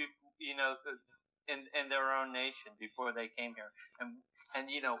folks? In their own nation before they came here, and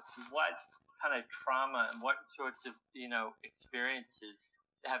what kind of trauma and what sorts of experiences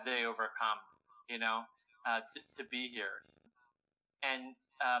have they overcome? To be here, and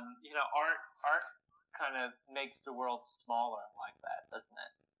art kind of makes the world smaller like that, doesn't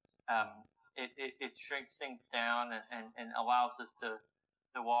it? It shrinks things down and allows us to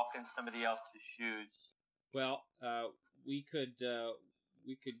walk in somebody else's shoes. Well, we could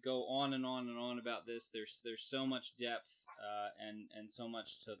go on and on and on about this. There's so much depth and so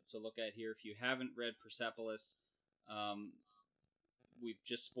much to look at here. If you haven't read Persepolis, we've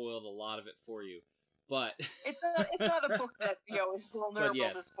just spoiled a lot of it for you. But it's not a book that is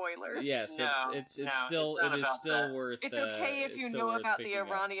vulnerable to spoilers. Yes, no, it's still worth. It's okay if you know about the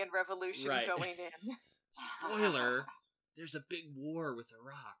Iranian Revolution right. going in. Spoiler: there's a big war with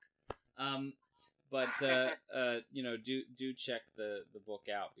Iraq. But do check the book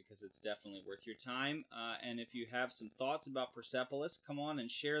out, because it's definitely worth your time. And if you have some thoughts about Persepolis, come on and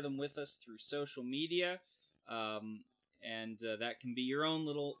share them with us through social media. And that can be your own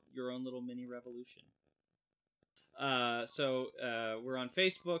little mini revolution. So we're on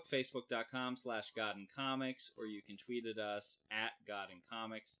Facebook, facebook.com/GodandComics, or you can tweet at us at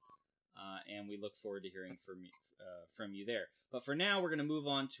GodandComics, and we look forward to hearing from you there. But for now, we're going to move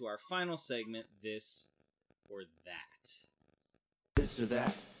on to our final segment, This or That. This or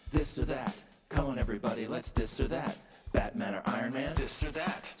that, this or that. Come on, everybody, let's this or that. Batman or Iron Man, this or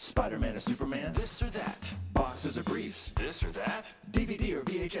that. Spider-Man or Superman, this or that. Boxers or briefs, this or that. DVD or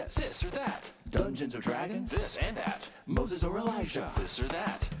VHS, this or that. Dungeons or Dragons, this and that. Moses or Elijah, this or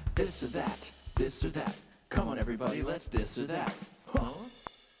that. This or that, this or that. Come on, everybody, let's this or that. Huh?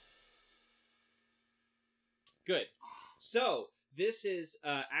 Good. So, this is,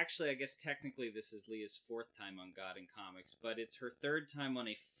 actually, I guess technically this is Leah's 4th time on God and Comics, but it's her 3rd time on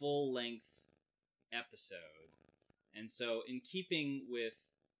a full-length episode. And so, in keeping with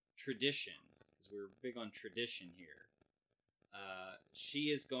tradition, because we're big on tradition here, she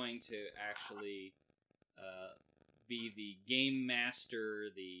is going to actually be the game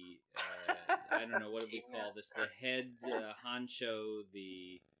master, the, I don't know, what do we call this, the head honcho,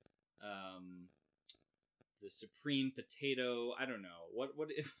 the supreme potato, I don't know, what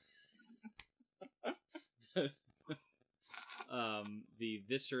if... the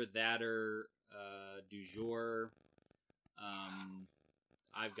this or thater du jour.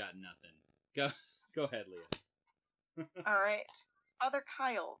 I've got nothing. Go ahead, Leah. All right. Father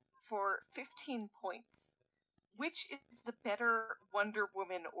Kyle, for 15 points. Which is the better Wonder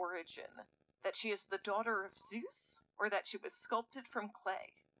Woman origin? That she is the daughter of Zeus, or that she was sculpted from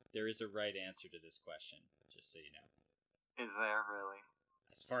clay? There is a right answer to this question, just so you know. Is there really?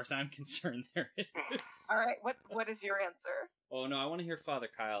 As far as I'm concerned, there is. All right, what is your answer? Oh, no, I want to hear Father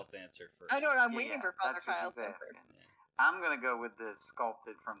Kyle's answer first. I know, I'm waiting for Father that's what Kyle's she's answer. asking. I'm going to go with this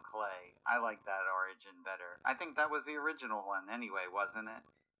sculpted from clay. I like that origin better. I think that was the original one anyway, wasn't it?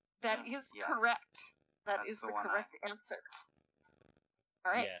 That is Yes. correct. That's That's the the one correct answer.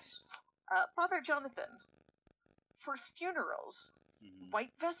 All right. Yes. Father Jonathan, for funerals, Mhm.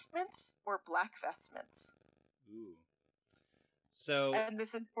 white vestments or black vestments? Ooh. So, And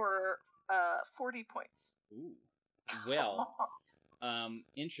this is for 40 points. ooh. Well,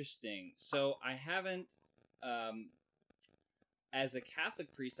 interesting. So I haven't as a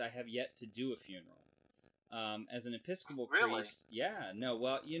Catholic priest, I have yet to do a funeral. As an Episcopal Really? priest, yeah, no,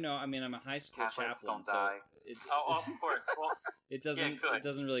 well, I mean, I'm a high school Catholics chaplain, don't so die. Oh, of course. Well, it doesn't good. it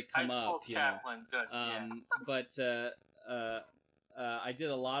doesn't really high come school up, chaplain, good. But I did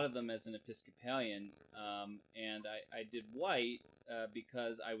a lot of them as an Episcopalian, and I did white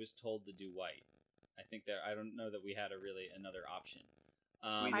because I was told to do white. I don't know that we had another option.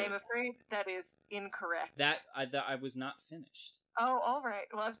 I am afraid that is incorrect. That I was not finished. Oh, all right.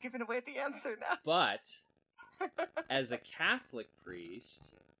 Well, I've given away the answer now. But as a Catholic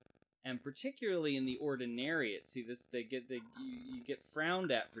priest, and particularly in the ordinariate, see this you get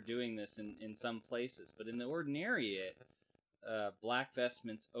frowned at for doing this in some places, but in the ordinariate, black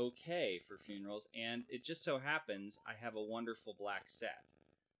vestments okay for funerals, and it just so happens I have a wonderful black set.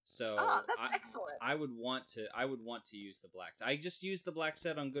 So that's excellent. I would want to use the black set. I just used the black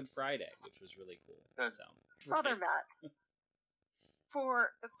set on Good Friday, which was really cool. Good. So, Father Matt,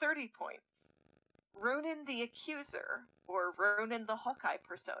 for 30 points, Ronan the Accuser or Ronan the Hawkeye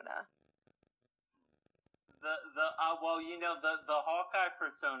persona? The Hawkeye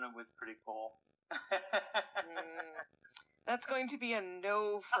persona was pretty cool. That's going to be a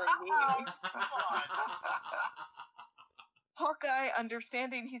no for me. Hawkeye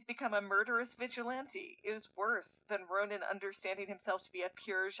understanding he's become a murderous vigilante is worse than Ronan understanding himself to be a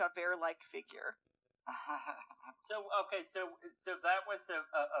pure Javert-like figure. So that was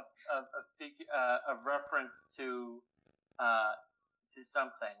a reference to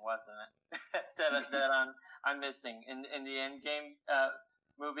something, wasn't it? that I'm missing in the Endgame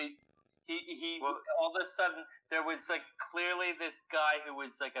movie. He all of a sudden there was like clearly this guy who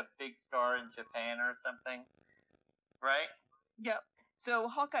was like a big star in Japan or something, right? Yep. So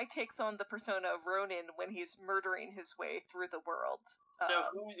Hawkeye takes on the persona of Ronin when he's murdering his way through the world. So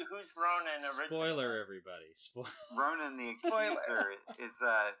who's Ronin originally? Spoiler, everybody. Ronan the Accuser is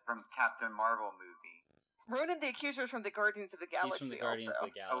from Captain Marvel movie. Ronan the Accuser is from the Guardians of the Galaxy. He's from the Guardians also.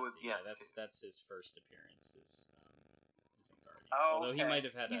 of the Galaxy. Oh, yes. Yeah, that's his first appearance. Is in Guardians. Oh, Although he might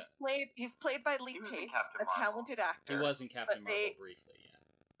have had He's played by Lee was in Pace, Captain a Marvel. talented actor. He was in Captain Marvel briefly. Yeah.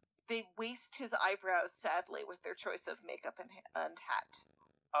 They waste his eyebrows sadly with their choice of makeup and hat.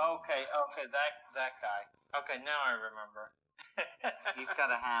 Okay, that guy. Okay, now I remember. He's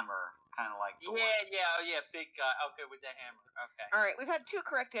got a hammer, kind of like Thor. Yeah, big guy. Okay, with the hammer. Okay. All right, we've had 2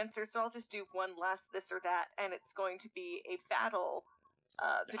 correct answers, so I'll just do one last this or that, and it's going to be a battle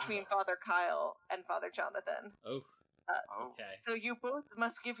between Father Kyle and Father Jonathan. Oh. Okay. So you both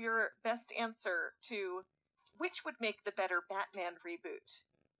must give your best answer to which would make the better Batman reboot.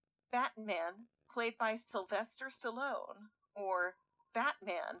 Batman, played by Sylvester Stallone, or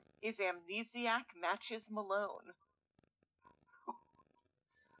Batman is Amnesiac Matches Malone.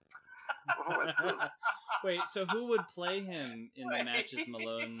 Wait, so who would play him in the Matches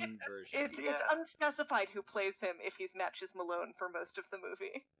Malone version? It's unspecified who plays him if he's Matches Malone for most of the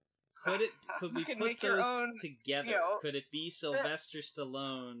movie. Could we can put make your those own, together? Could it be Sylvester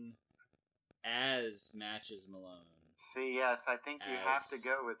Stallone as Matches Malone? See, yes, I think you have to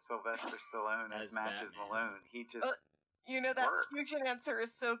go with Sylvester Stallone as Matches Batman. Malone. He just that works. fusion answer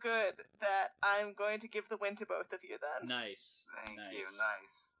is so good that I'm going to give the win to both of you then. Nice. Thank nice. you,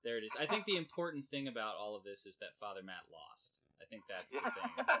 nice. There it is. I think the important thing about all of this is that Father Matt lost. I think that's the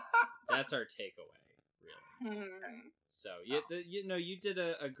thing. That's our takeaway, really. So you did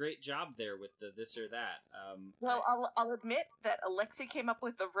a great job there with the this or that. I'll admit that Alexi came up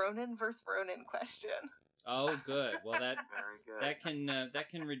with the Ronin versus Ronin question. Oh, good. Well, that very good. that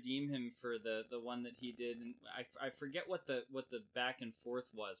can redeem him for the one that he did. And I forget what the back and forth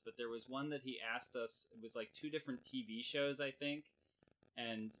was, but there was one that he asked us. It was like 2 different TV shows, I think,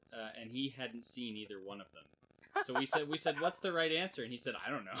 and he hadn't seen either one of them. So we said what's the right answer, and he said I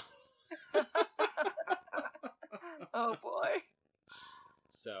don't know. Oh boy.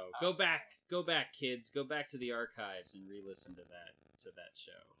 So go back, kids. Go back to the archives and re-listen to that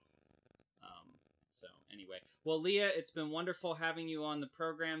show. So anyway, well, Leah, it's been wonderful having you on the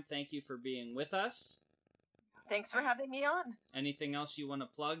program. Thank you for being with us. Thanks for having me on. Anything else you want to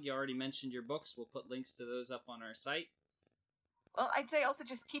plug? You already mentioned your books. We'll put links to those up on our site. Well, I'd say also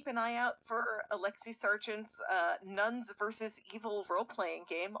just keep an eye out for Alexi Sargent's Nuns vs. Evil role-playing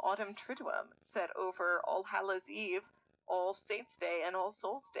game, Autumn Triduum, set over All Hallows Eve, All Saints Day, and All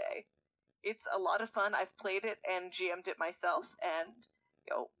Souls Day. It's a lot of fun. I've played it and GM'd it myself, and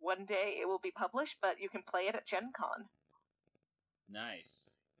one day it will be published, but you can play it at Gen Con.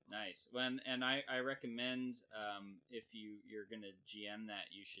 Nice. And I recommend if you're going to GM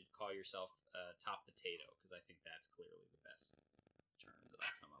that, you should call yourself Top Potato, because I think that's clearly the best term that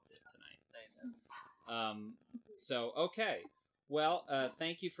I've come up with tonight. Okay. Well,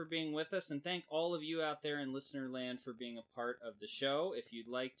 thank you for being with us, and thank all of you out there in listener land for being a part of the show. If you'd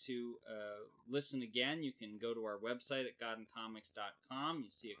like to listen again, you can go to our website at godandcomics.com. You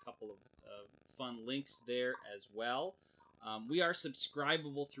see a couple of fun links there as well. We are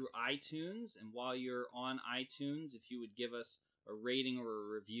subscribable through iTunes, and while you're on iTunes, if you would give us a rating or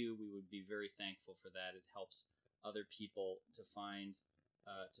a review, we would be very thankful for that. It helps other people to find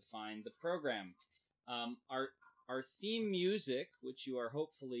the program. Our theme music, which you are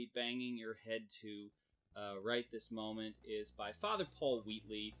hopefully banging your head to right this moment, is by Father Paul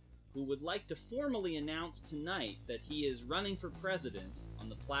Wheatley, who would like to formally announce tonight that he is running for president on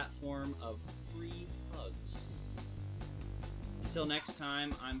the platform of free hugs. Until next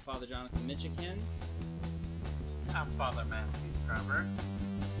time, I'm Father Jonathan Michigan. I'm Father Matthew Strawberry.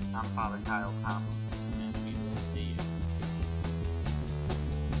 I'm Father Kyle Thomas.